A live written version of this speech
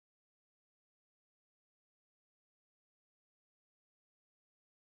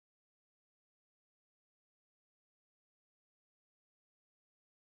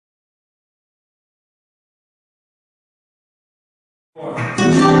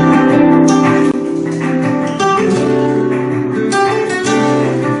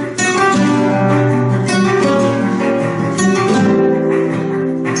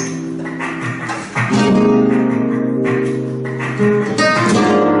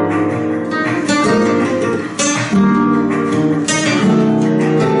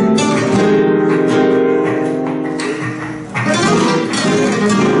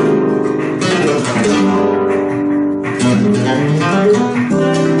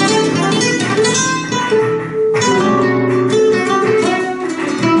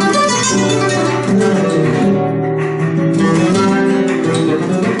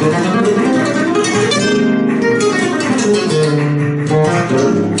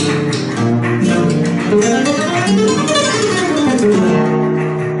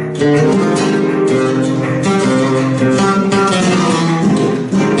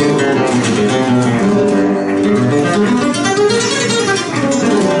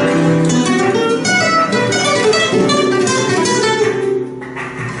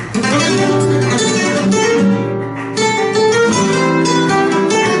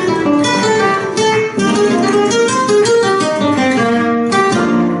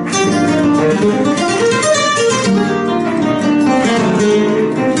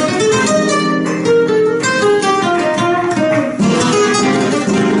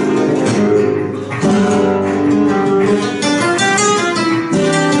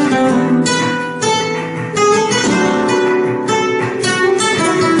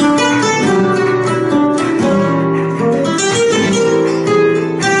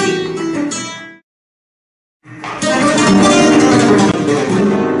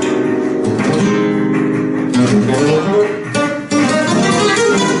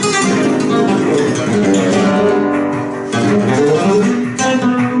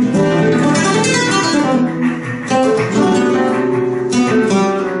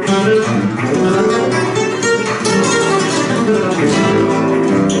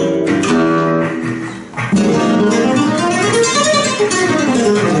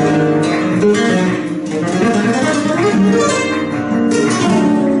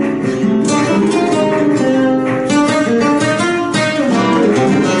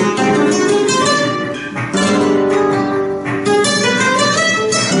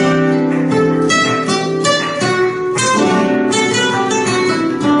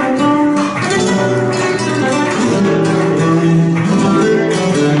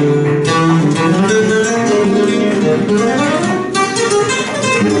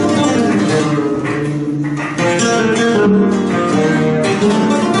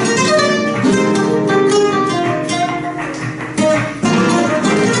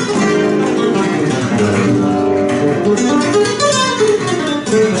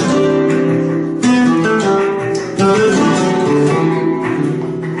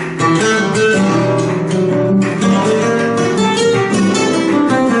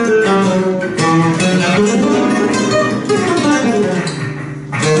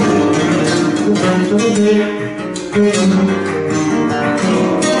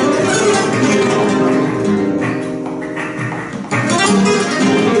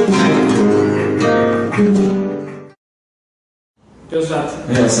Just that?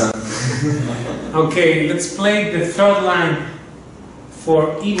 Yes, sir. Okay, let's play the third line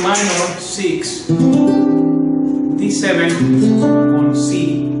for E minor 6, D7 on C,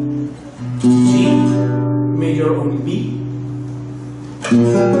 G major on B,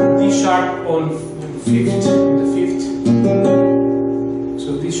 D sharp on fifth, the fifth, so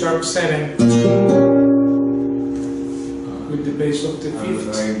D sharp 7 with the bass of the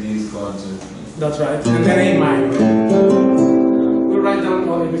fifth. These chords. That's right, and then A minor. We'll write down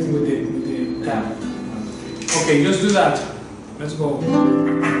all everything we did with the tab. Okay, just do that. Let's go.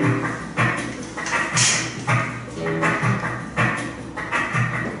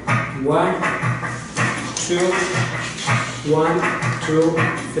 1, 2, 1, 2,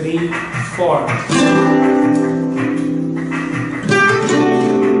 3, 4.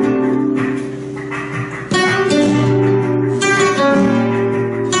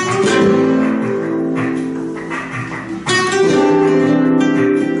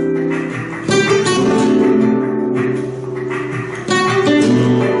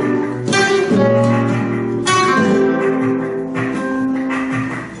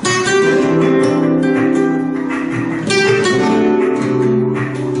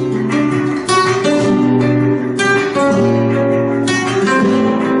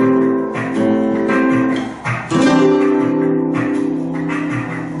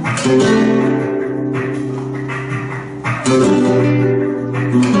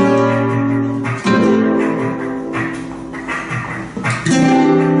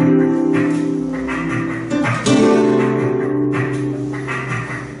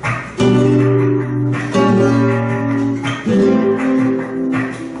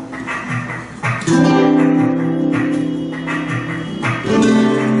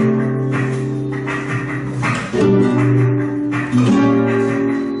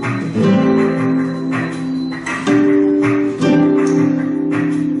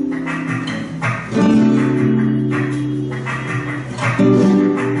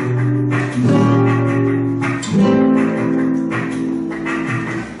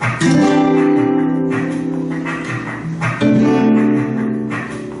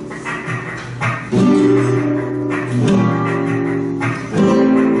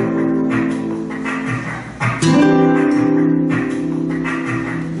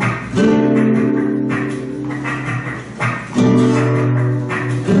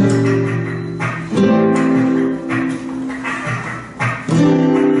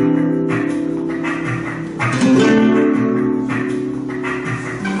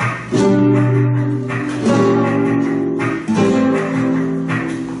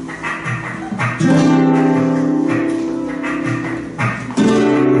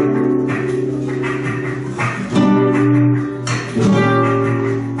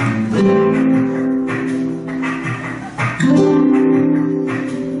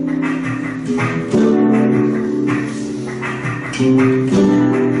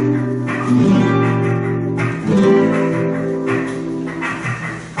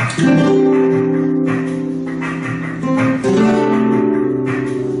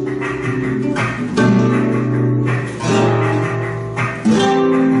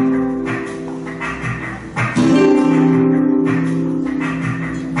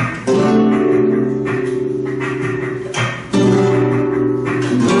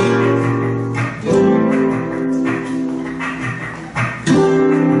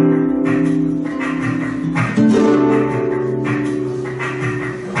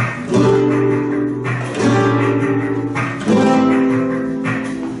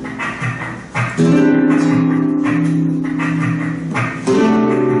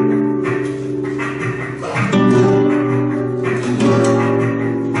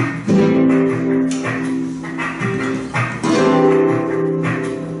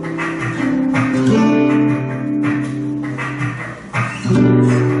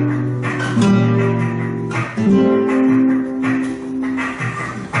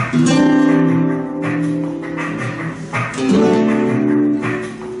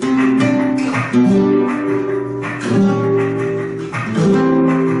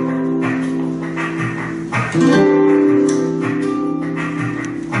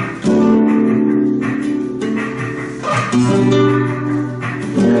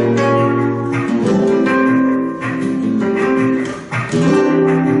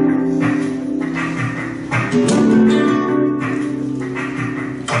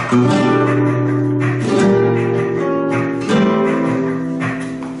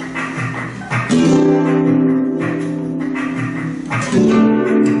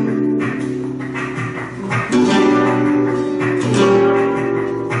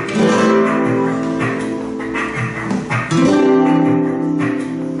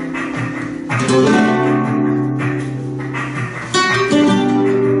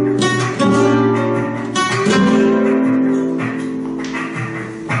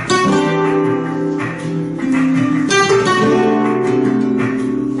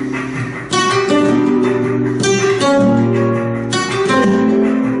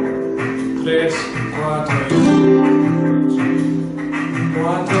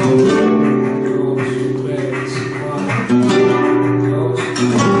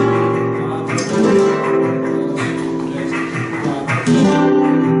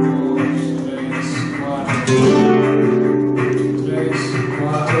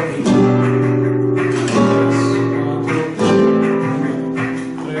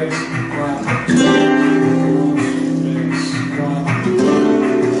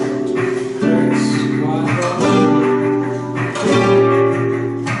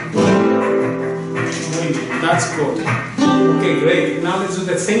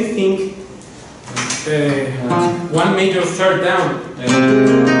 One major third down.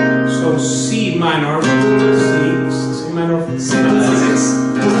 So C minor, C minor,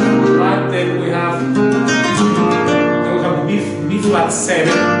 7/6. Right, then we have B flat 7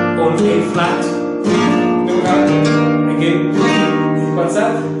 on A flat. Then we have again what's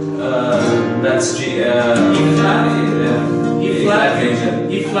that? That's G. E flat. E flat.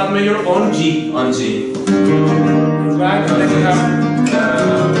 E flat major on G. On G. Right, and then we have.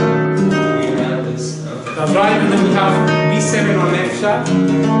 That's right, and then we have B7 on F sharp,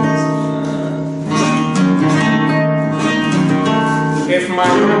 F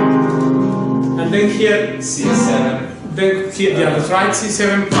minor, and then here C7. Then here, yeah, that's right,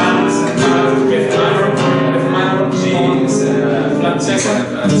 C7 plus F minor, G on flat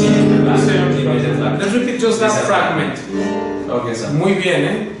 7, Let's repeat just that fragment. Okay, sir. Muy bien,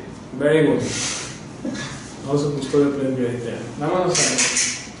 eh? Very good. Also gustó de aprender right there. Vámonos a ver.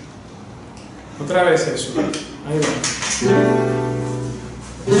 Otra vez eso. Ahí va.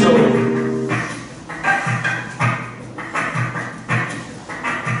 So,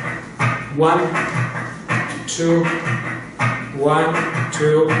 1, 2, 1,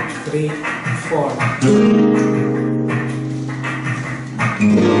 2, 3, 4.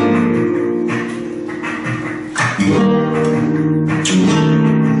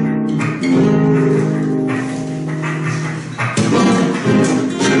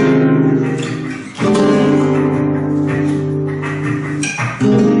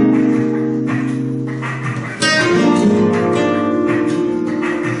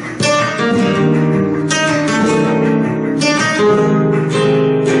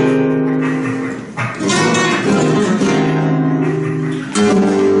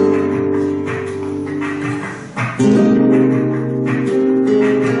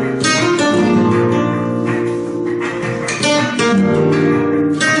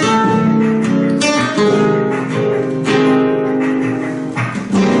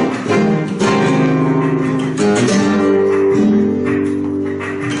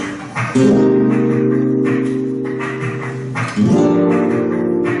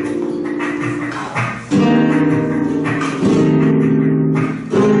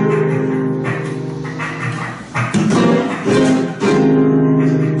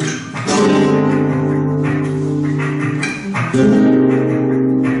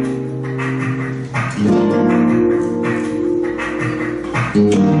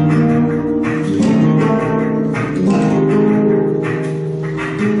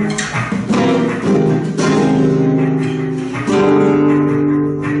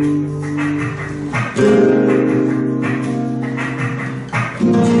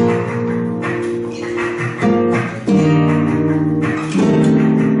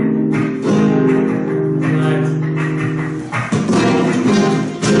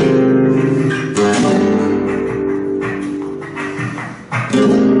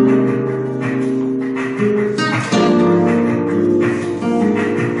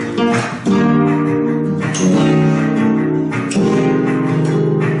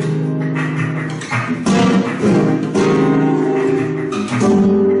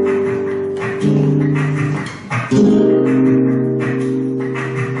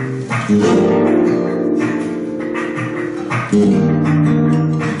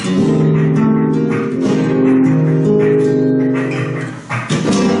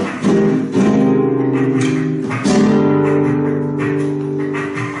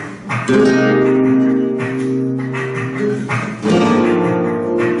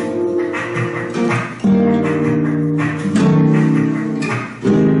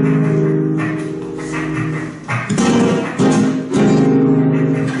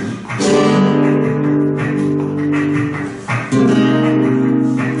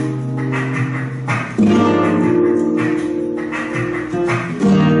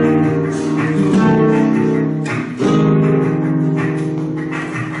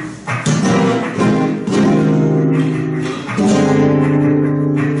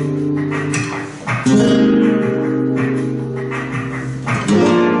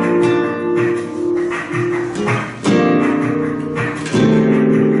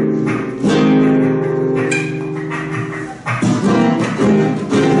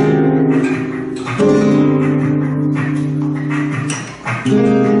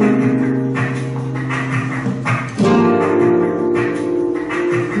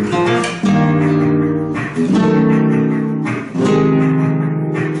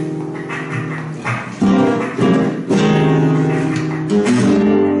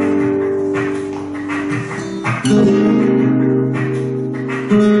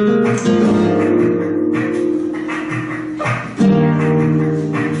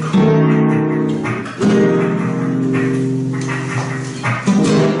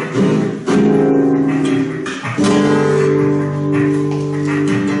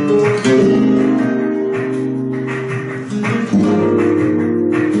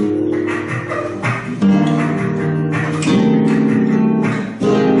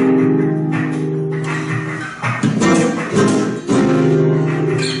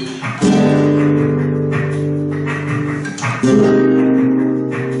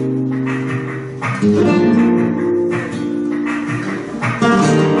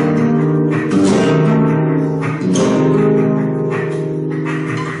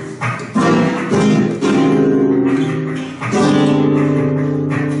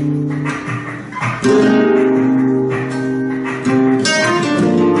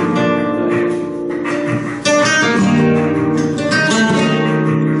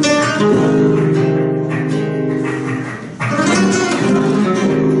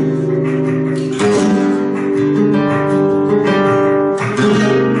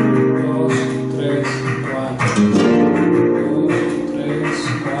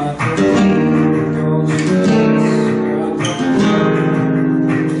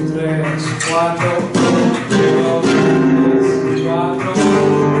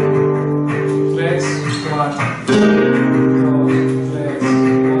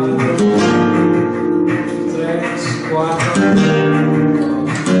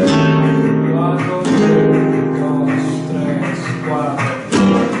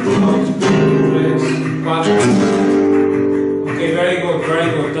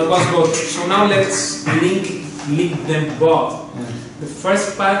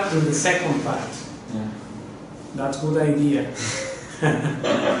 Good idea.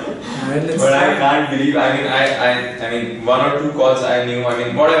 But I can't believe, I mean, one or two chords I knew, I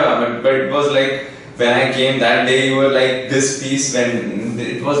mean, whatever, but it was like, when I came that day, you were like, this piece, when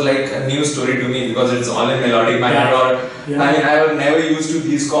it was like a new story to me, because it's all in melodic minor, or, I mean, I was never used to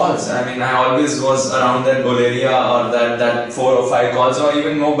these chords, I mean, I always was around that Boleria, or that 4 or 5 chords, or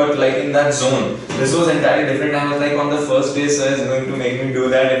even more, but like in that zone. This was entirely different. I was like, on the first day, sir is going to make me do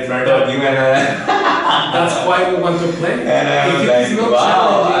that in front of you, and that's why we want to play. And I was like,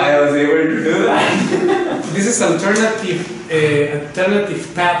 wow, I was able to do that. This is alternative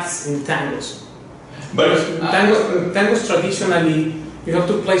paths in tangos. But tangos traditionally, you have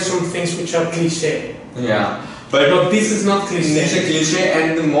to play some things which are cliché. Yeah. But this is not it's cliché. a cliche,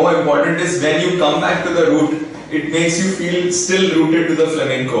 and the more important is when you come back to the root, it makes you feel still rooted to the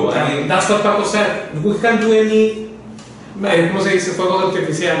flamenco. I mean, that's what Paco said. We can do any, ¿cómo se dice? Fuegos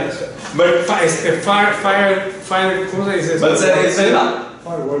artificiales. But fire, ¿cómo se dice? But sir, it's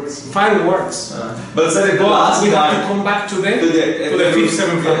Fireworks. But sir, if the last we have one to come back to the 5th,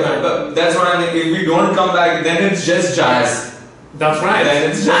 7th, and 9th. But that's what I mean. If we don't come back, then it's just jazz. That's right. Then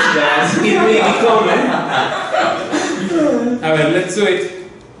it's just jazz. It may become, Alright, let's do it.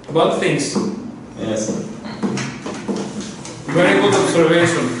 About things. Yes. Very good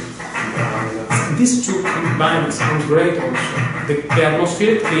observation. These two combined sound great also. The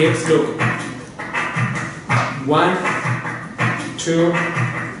atmosphere creates, look. 1, 2,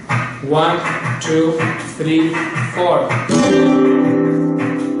 1, 2, 3, 4.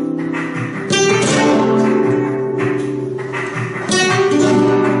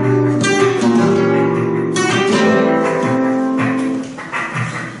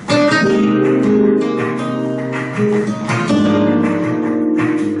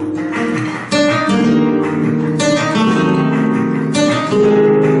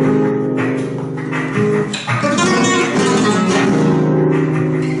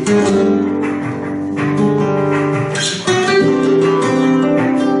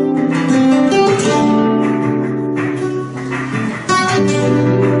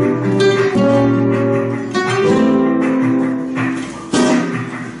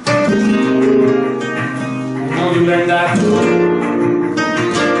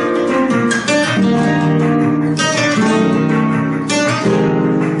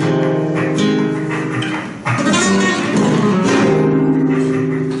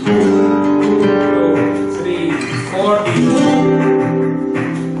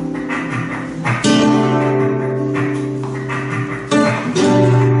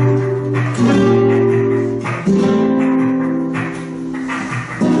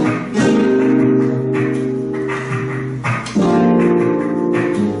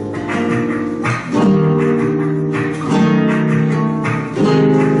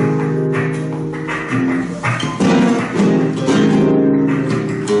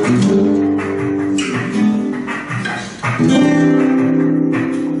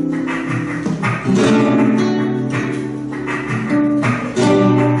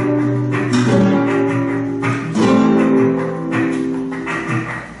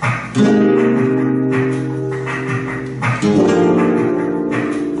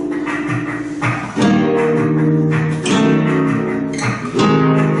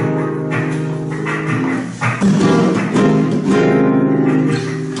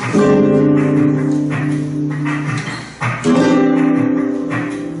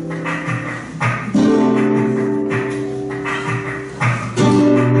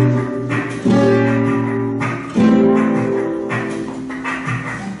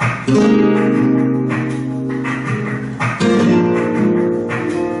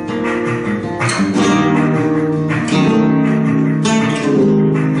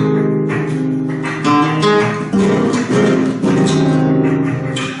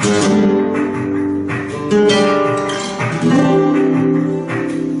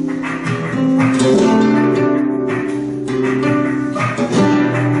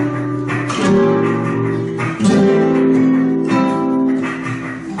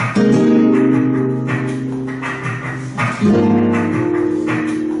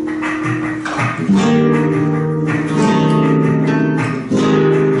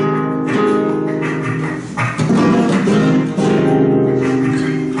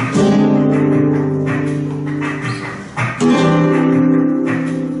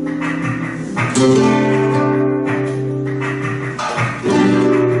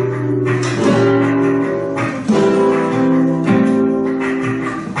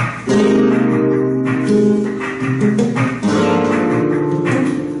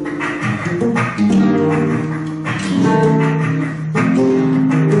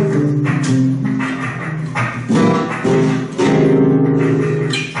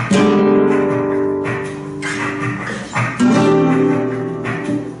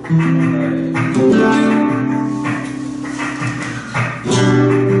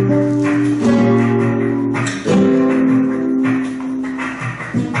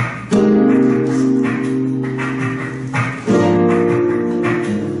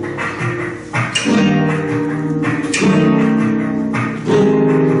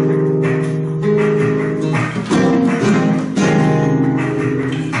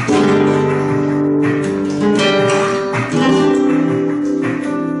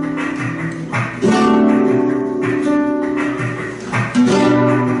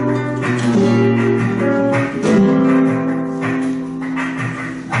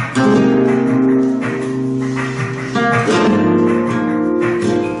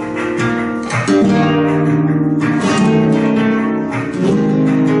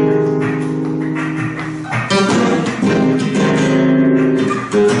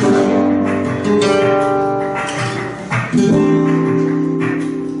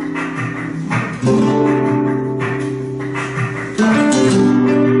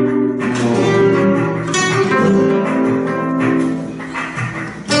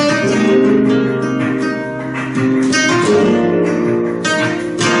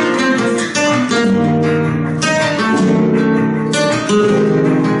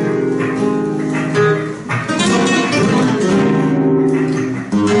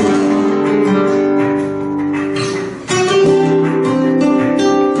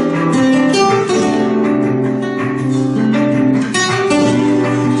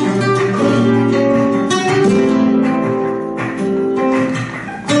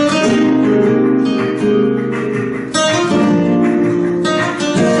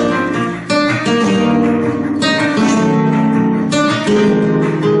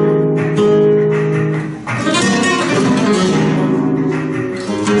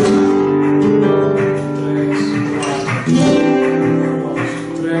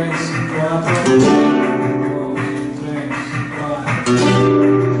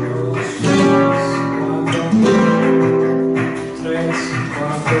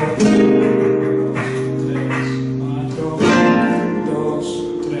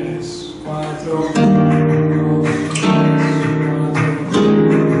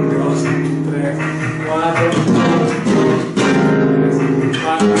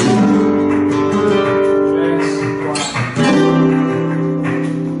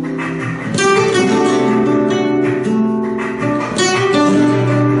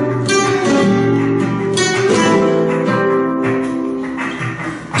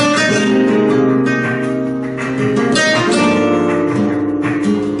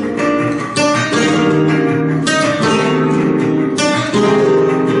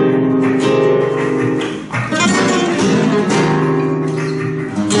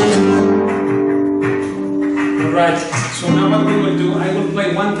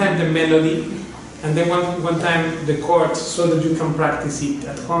 so that you can practice it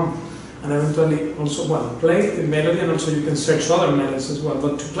at home and eventually also, well, play the melody and also you can search other melodies as well,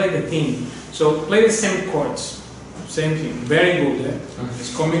 but to play the theme. So play the same chords, same thing, very good, eh?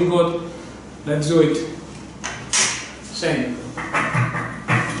 It's coming good, let's do it. Same.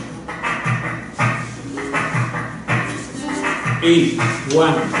 E,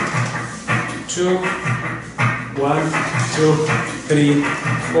 1, 2, 1, 2, 3,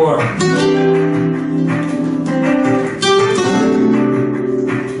 4.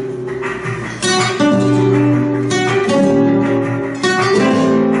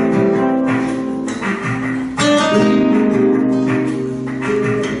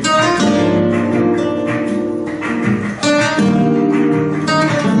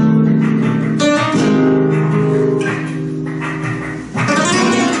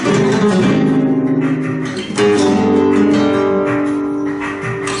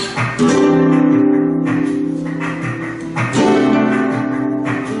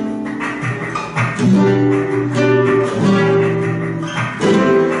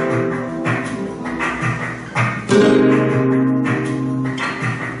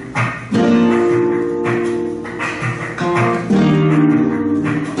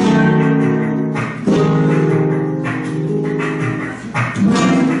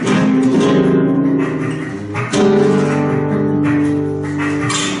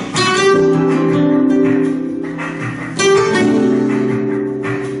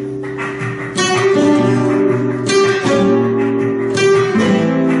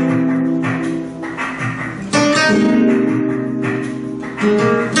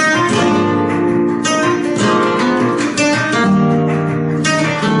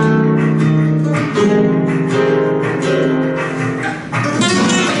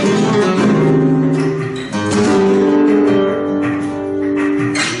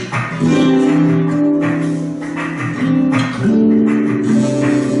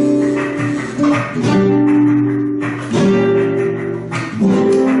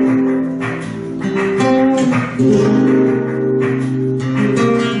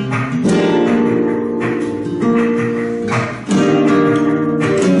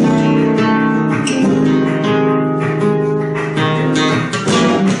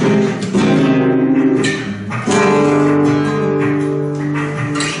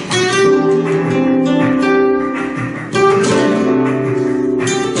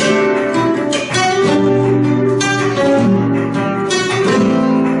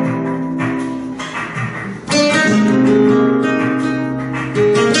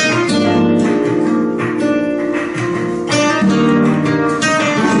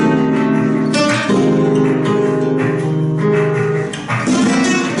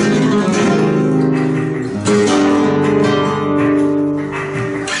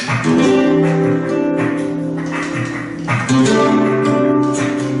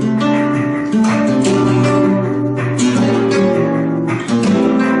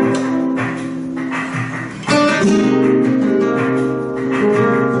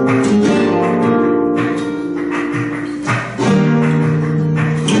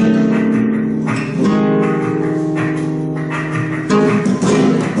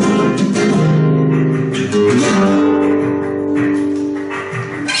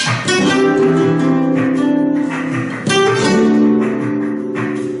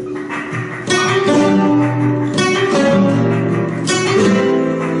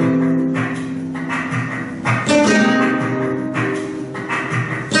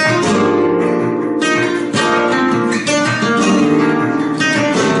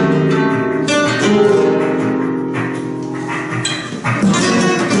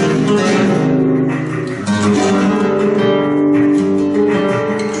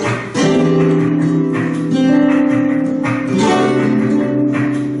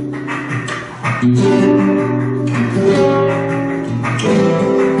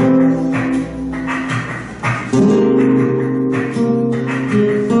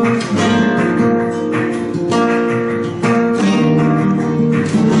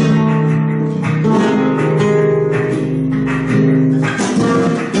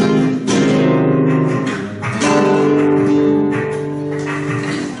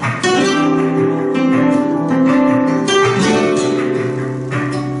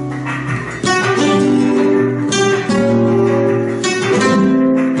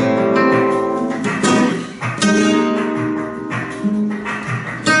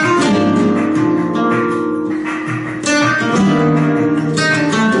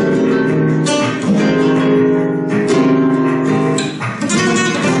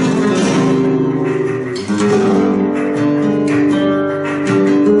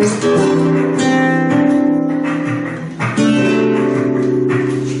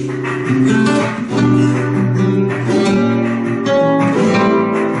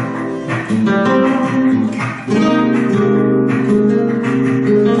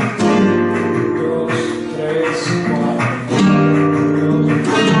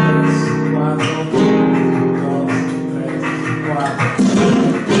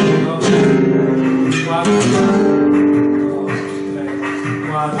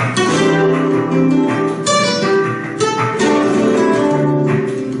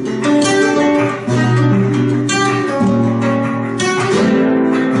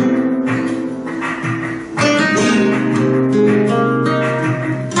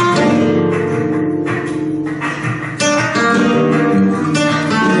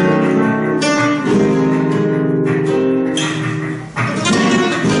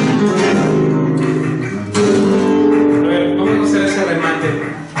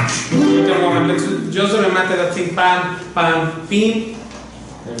 that thing, pam, pam, pim,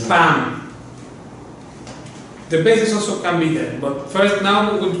 pam. The bases also can be there, but first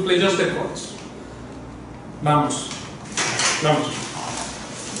now we will play just the chords. Vamos. Vamos.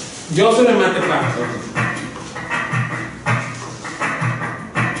 Yo soy el remate pam.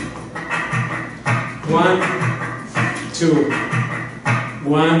 1, 2,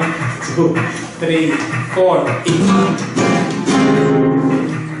 1, 2, 3, 4,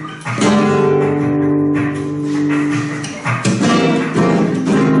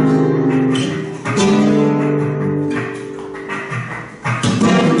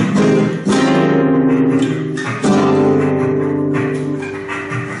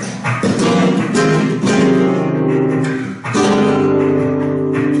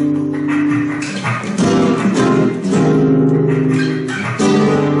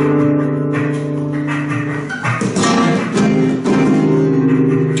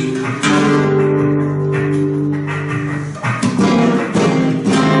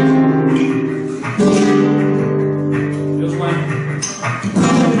 just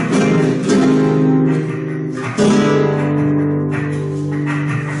one.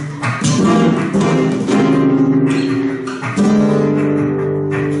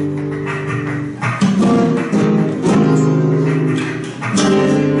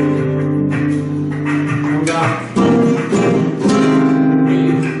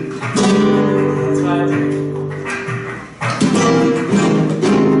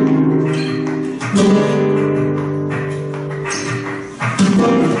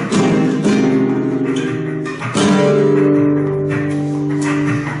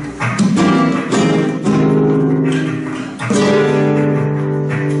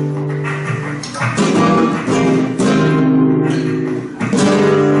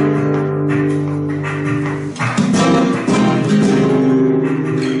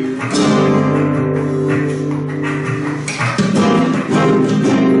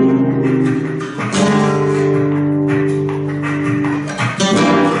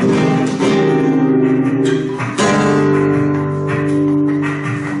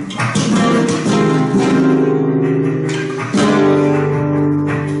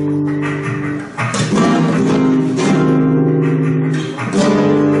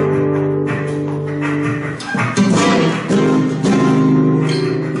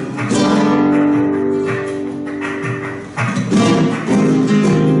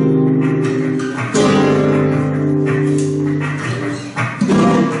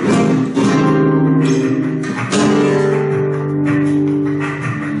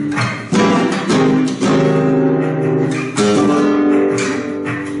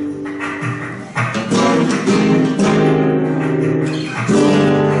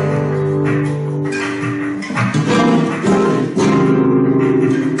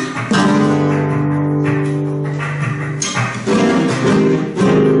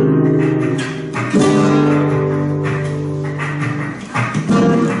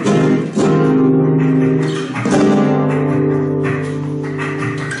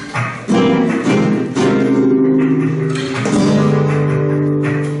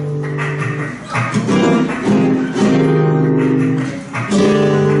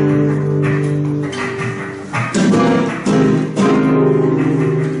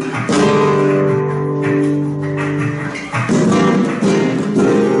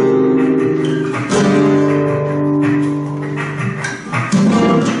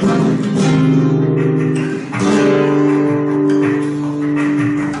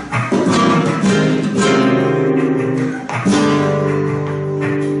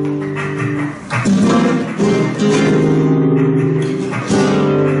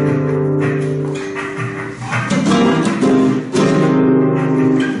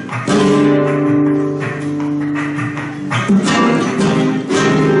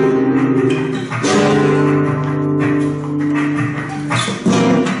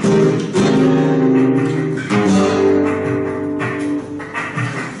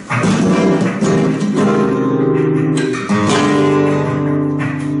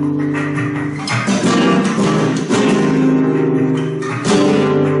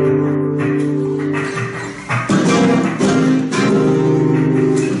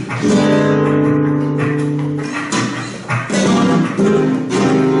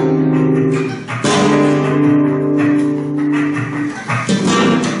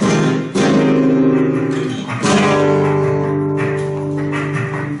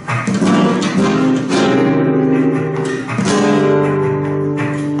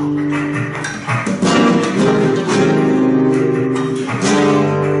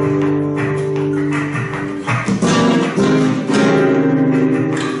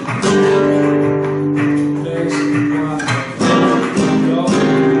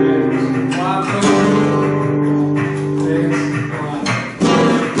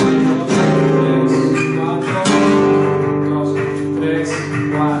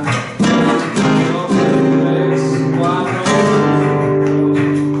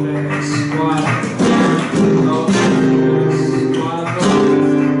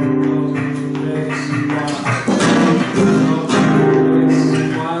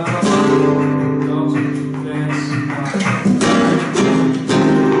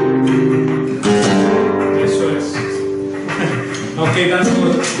 Okay, that's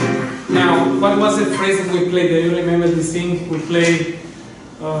good. Now, what was the phrase that we played? Do you remember this thing? We played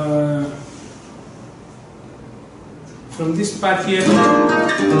from this part here. I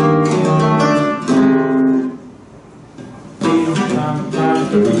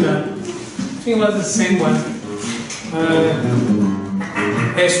think it was the same one.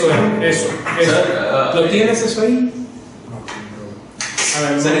 Eso. ¿Lo tienes eso ahí? A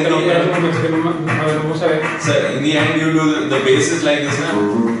ver, vamos a ver. So in the end, you do the bases like this now.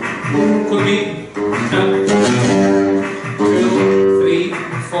 Could be 2, 3,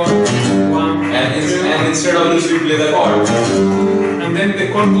 4, 1. And instead of this, we play the chord. And then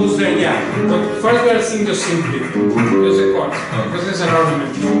the chord goes there, yeah. But first we are singing just simply. Just the chords. Because it's an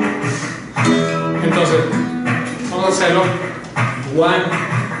ornament. Entonces, vamos a hacerlo. 1,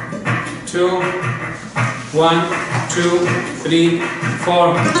 2, 1, 2, 3,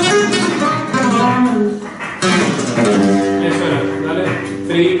 4. Eso era, dale.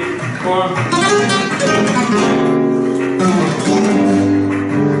 3, 4.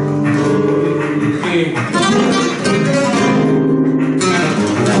 3.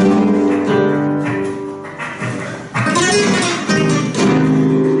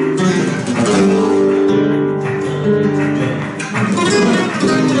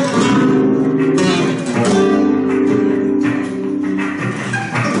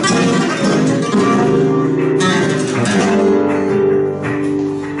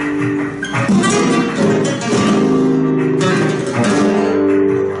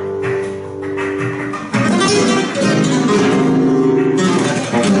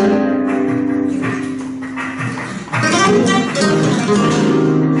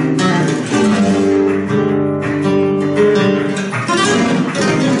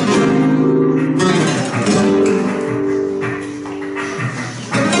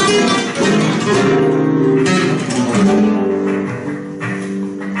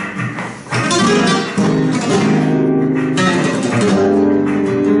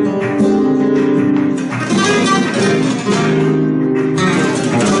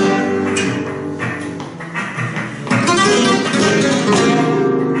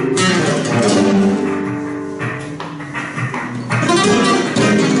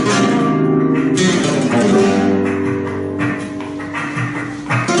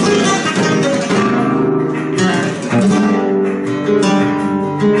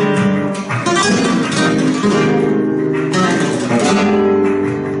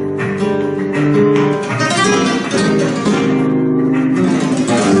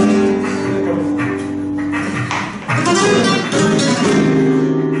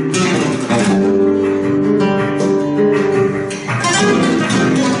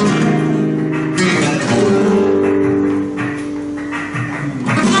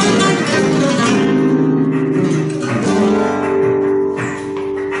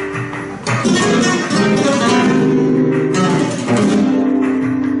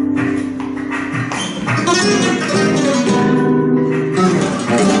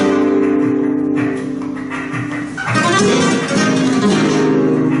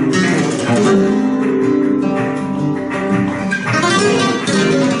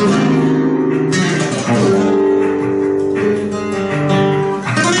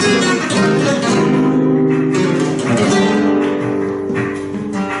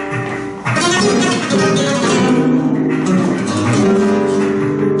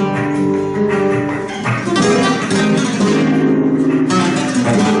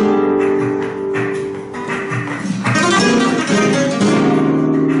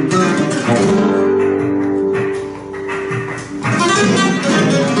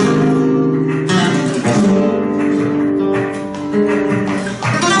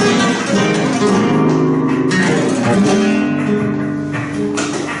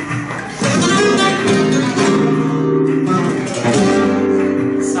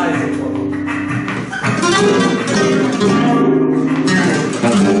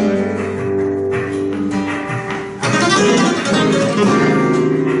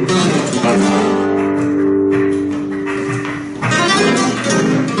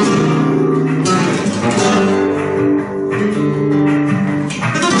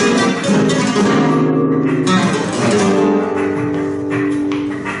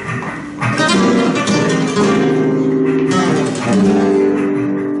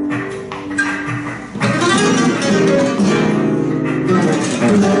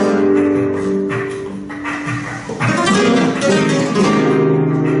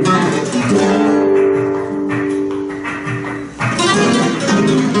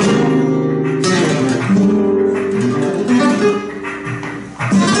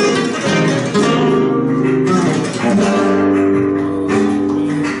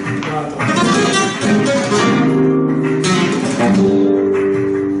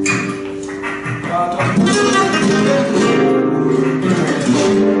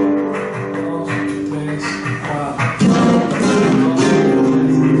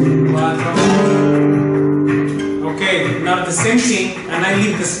 the same thing, and I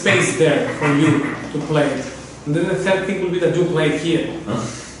leave the space there for you to play it. And then the third thing will be that you play it here.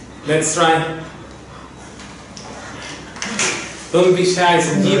 Let's try. Don't be shy,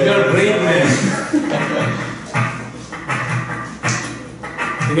 Sanjeev, you're great, man.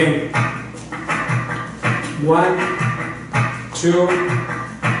 Again. 1, 2,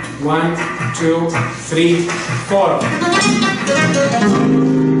 1, 2, 3, 4.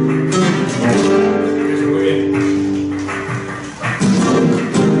 Muy bien.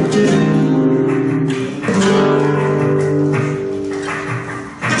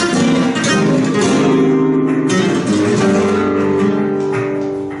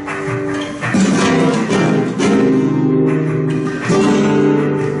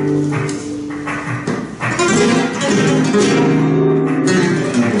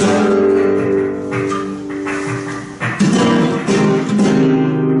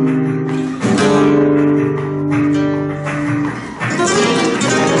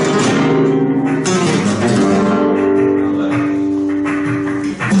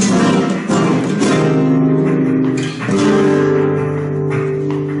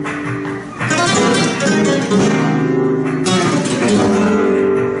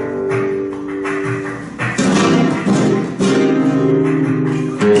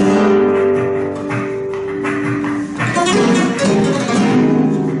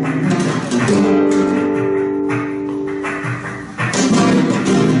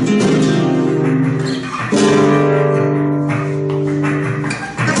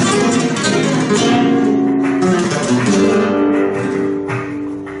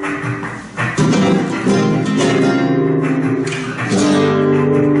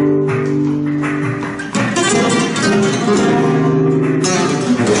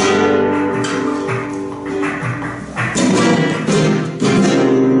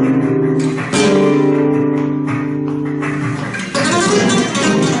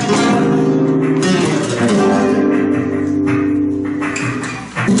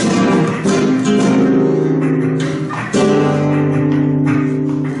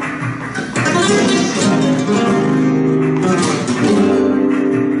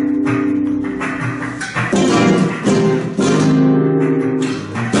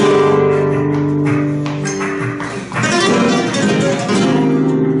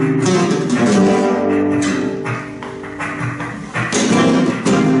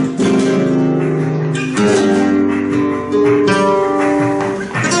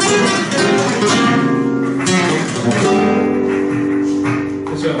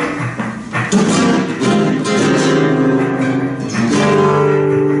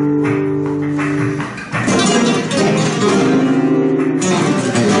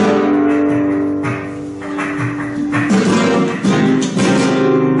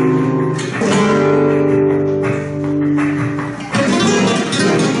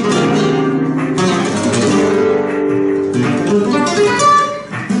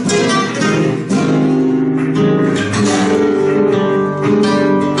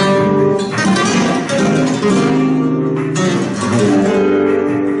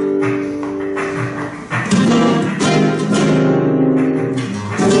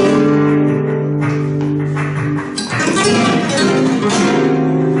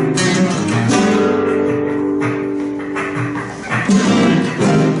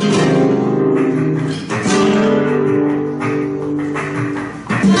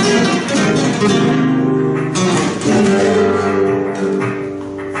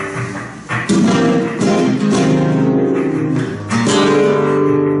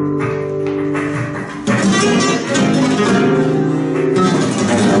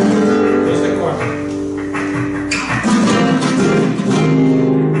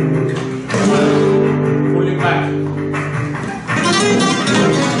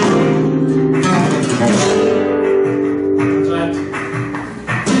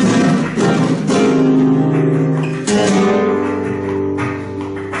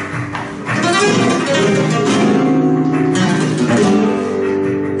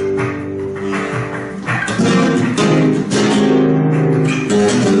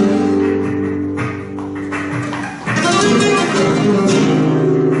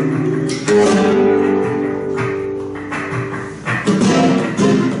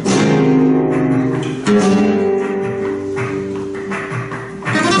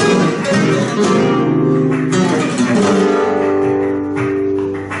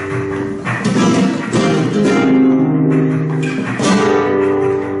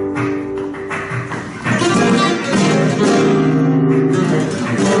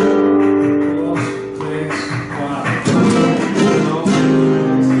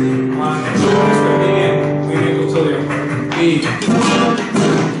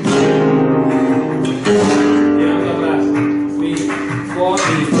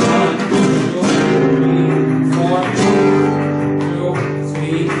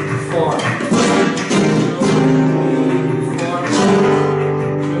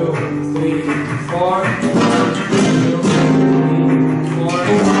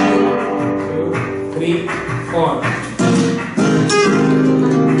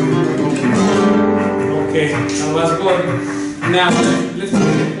 was good. Now let's look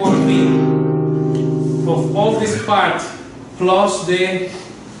at one thing of all this part plus the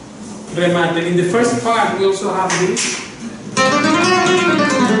remate. In the first part we also have this.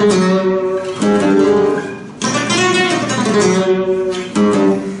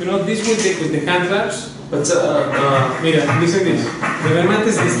 You know this with the hand claps. But Mira, listen this. The remate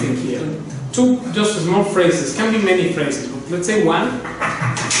is this thing here. Two just small phrases. Can be many phrases. But let's say one.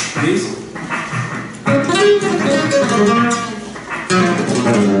 This. 2,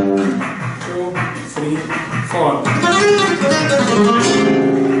 3, 4.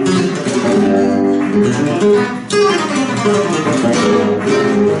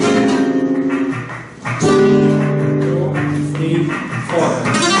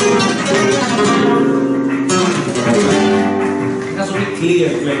 It has to be clear,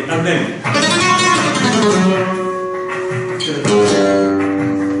 like, and then.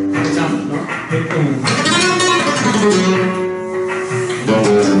 Example, no?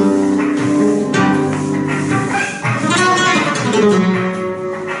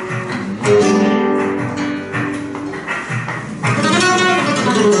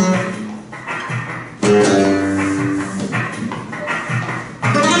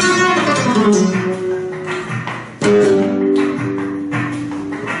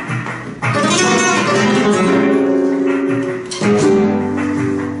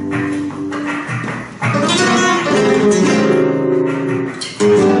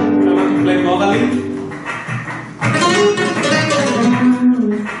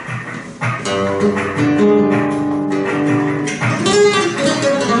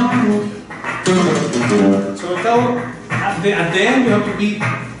 At the end you have to be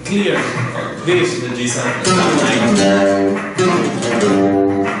clear. This. the G7.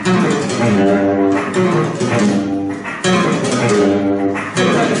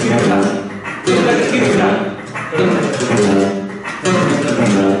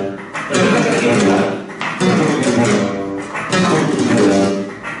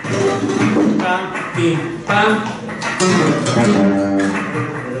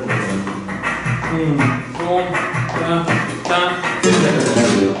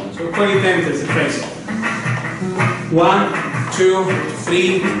 So poi intentes the phrase. 1, 2,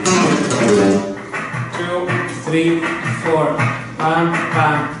 3, 2, 3, 4. Pam,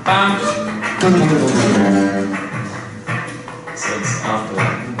 pam, pam. So it's after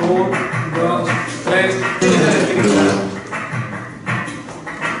that. 1, 2, 3.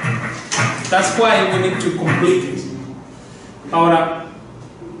 That's why we need to complete it. Ahora,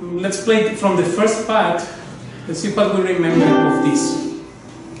 let's play it from the first part. Let's see what we remember of this.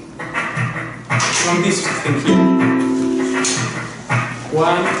 From this thing here.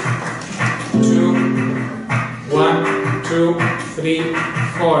 1, 2, 1, 2, 3,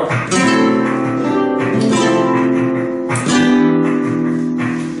 4.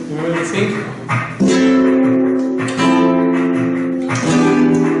 Remember the thing?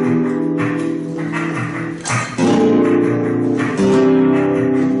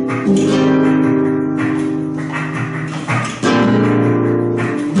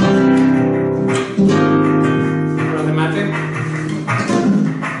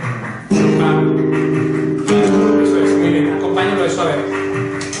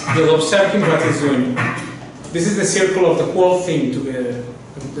 Observing what he's doing. This is the circle of the whole thing together.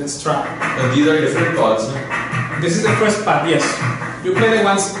 Let's try. But these are different chords, no? This is the first part, yes. You play the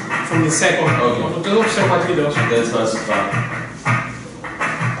ones from the second. Okay. Just observe what he does. That's first part.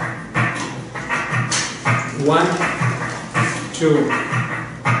 1, 2,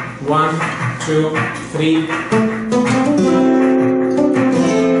 1, 2, 3.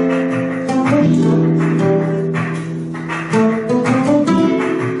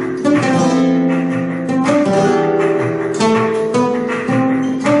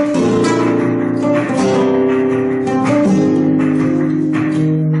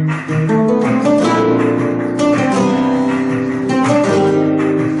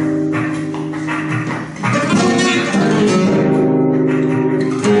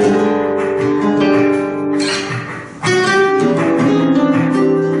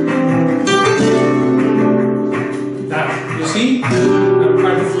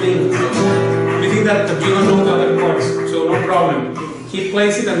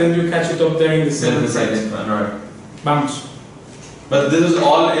 Up there in the second one, right. Vamos. But this is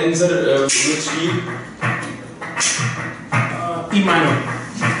all in which key? E minor.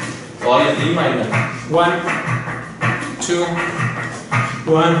 All in E minor. 1, 2,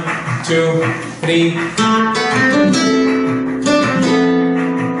 1, 2, 3.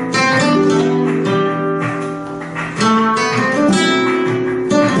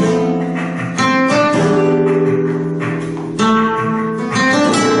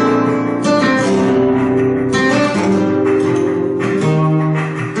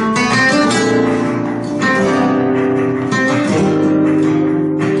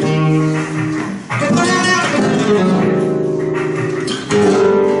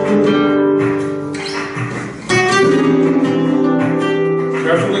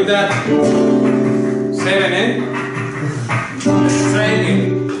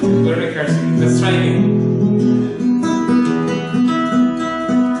 we're rehearsing. Let's try again.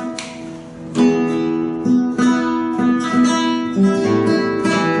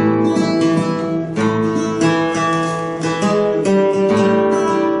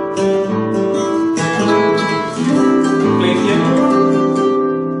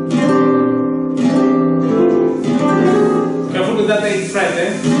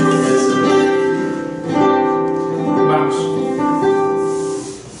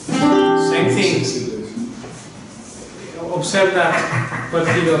 Observe that what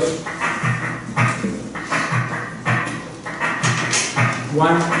he does.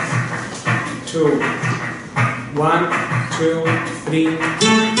 1, 2, 1, 2,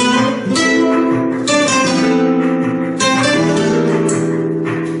 3.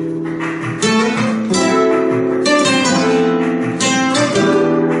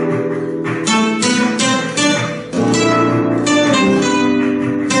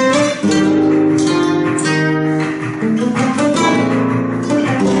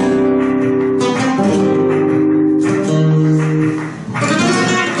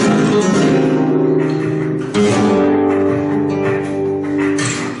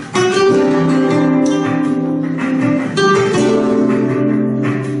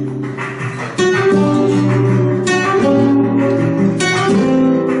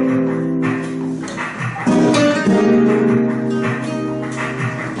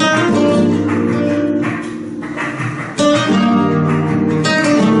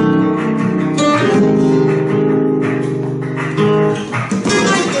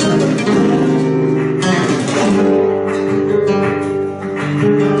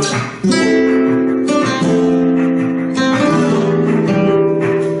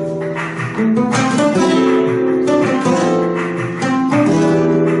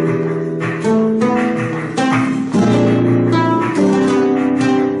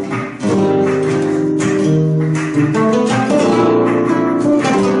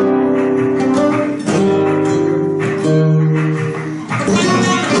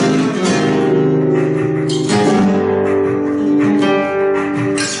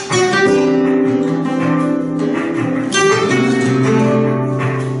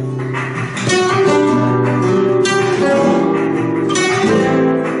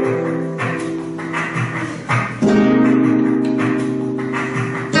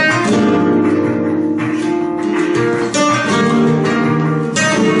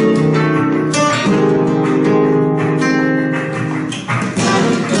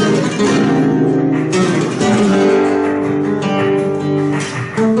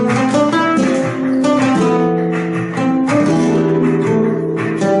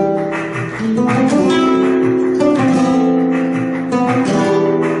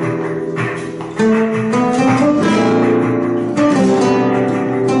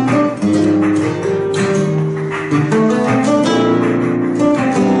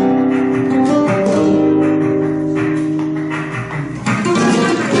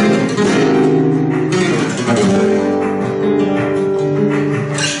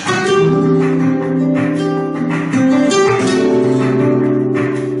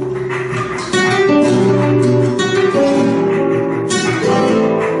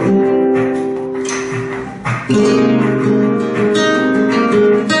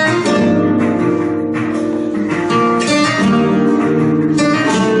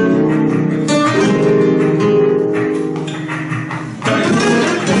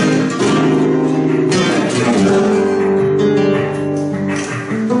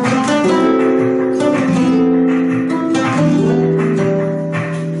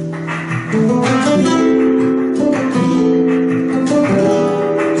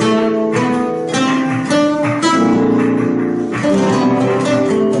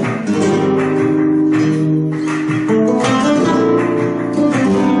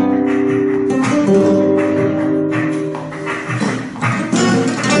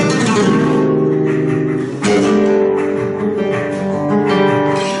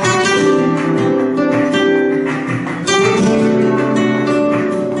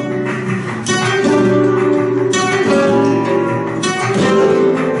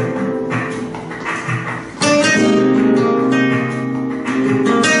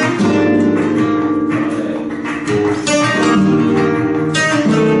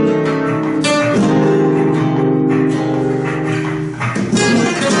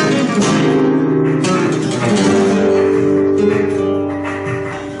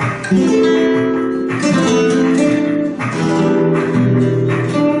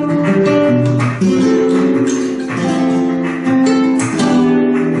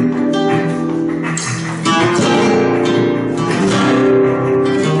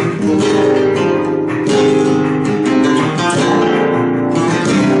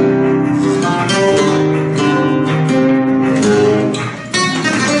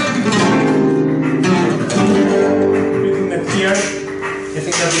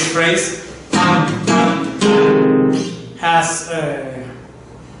 that this phrase has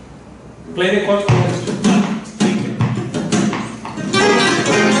play the chord.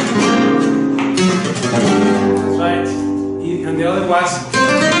 That's right. And the other was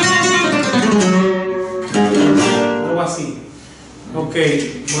C. Okay,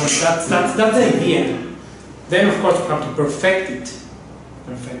 well that's the idea. Then of course you have to perfect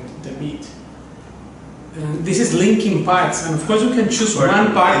the beat. This is linking parts, and of course you can choose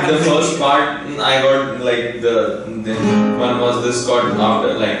one part. In the first part, I got like the one was this chord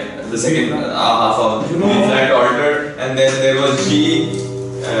after like the second half of B flat alter, and then there was G.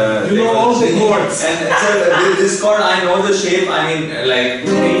 You know all the chords. And so this chord I know the shape. I mean like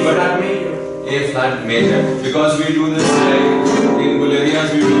A flat major. A flat major, because we do this like in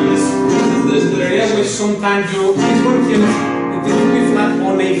Bulgarians we do this. This which sometimes you this one here it is B flat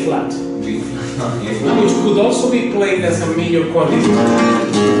on A flat. Which could also be played as a major chord.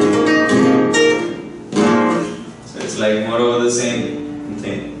 So it's like more or the same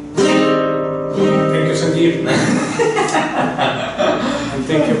thing. Thank you, Sanjeev. And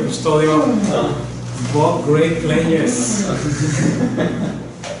thank you, Custodio. Both great players.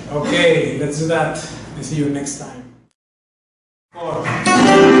 Okay, let's do that. I'll see you next time. 4.